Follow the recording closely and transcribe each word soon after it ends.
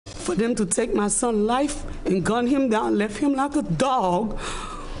For them to take my son's life and gun him down, left him like a dog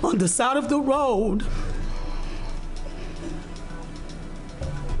on the side of the road,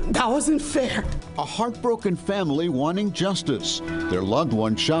 that wasn't fair. A heartbroken family wanting justice. Their loved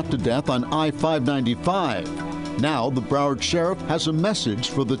one shot to death on I-595. Now the Broward Sheriff has a message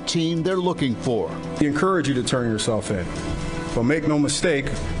for the teen they're looking for. We encourage you to turn yourself in. But make no mistake,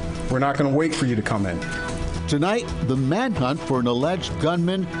 we're not going to wait for you to come in. Tonight, the manhunt for an alleged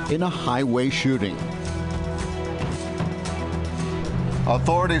gunman in a highway shooting.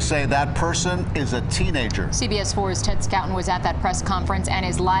 Authorities say that person is a teenager. CBS 4's Ted Scouten was at that press conference and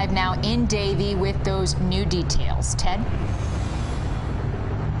is live now in Davie with those new details. Ted?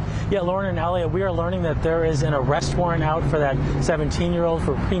 Yeah, Lauren and Elliot, we are learning that there is an arrest warrant out for that 17-year-old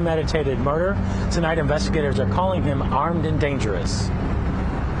for premeditated murder. Tonight, investigators are calling him armed and dangerous.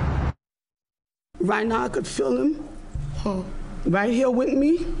 Right now, I could feel him right here with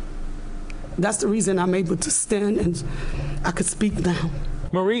me. That's the reason I'm able to stand and I could speak now.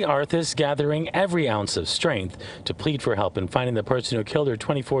 Marie Arthas gathering every ounce of strength to plead for help in finding the person who killed her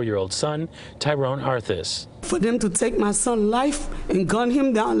 24-year-old son, Tyrone Arthas. For them to take my son's life and gun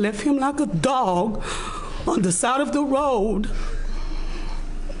him down, left him like a dog on the side of the road,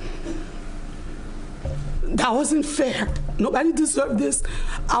 that wasn't fair. Nobody deserved this.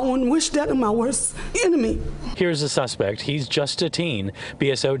 I wouldn't wish that on my worst enemy. Here's the suspect. He's just a teen.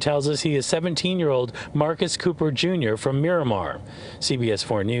 BSO tells us he is 17-year-old Marcus Cooper Jr. from Miramar. CBS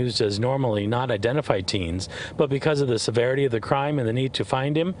 4 News does normally not identify teens, but because of the severity of the crime and the need to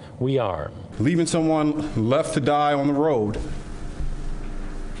find him, we are. Leaving someone left to die on the road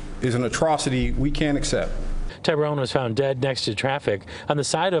is an atrocity we can't accept. Tyrone was found dead next to traffic on the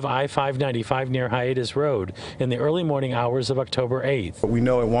side of I-595 near Hiatus Road in the early morning hours of October 8th. We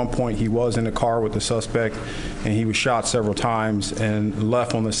know at one point he was in a car with the suspect and he was shot several times and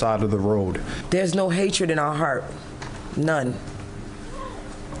left on the side of the road. There's no hatred in our heart, none.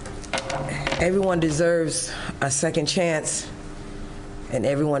 Everyone deserves a second chance and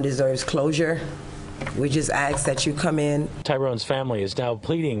everyone deserves closure. We just ask that you come in. Tyrone's family is now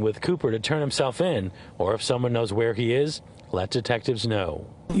pleading with Cooper to turn himself in, or if someone knows where he is, let detectives know.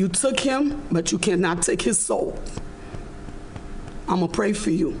 You took him, but you cannot take his soul. I'm gonna pray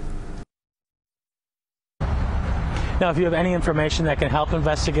for you. Now, if you have any information that can help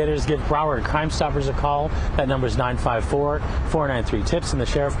investigators, give Broward Crime Stoppers a call. That number is 954-493-TIPS, and the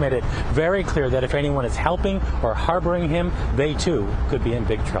sheriff made it very clear that if anyone is helping or harboring him, they too could be in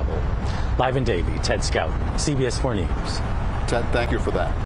big trouble. Live in Davie, Ted Scouten, CBS 4 News. Ted, thank you for that.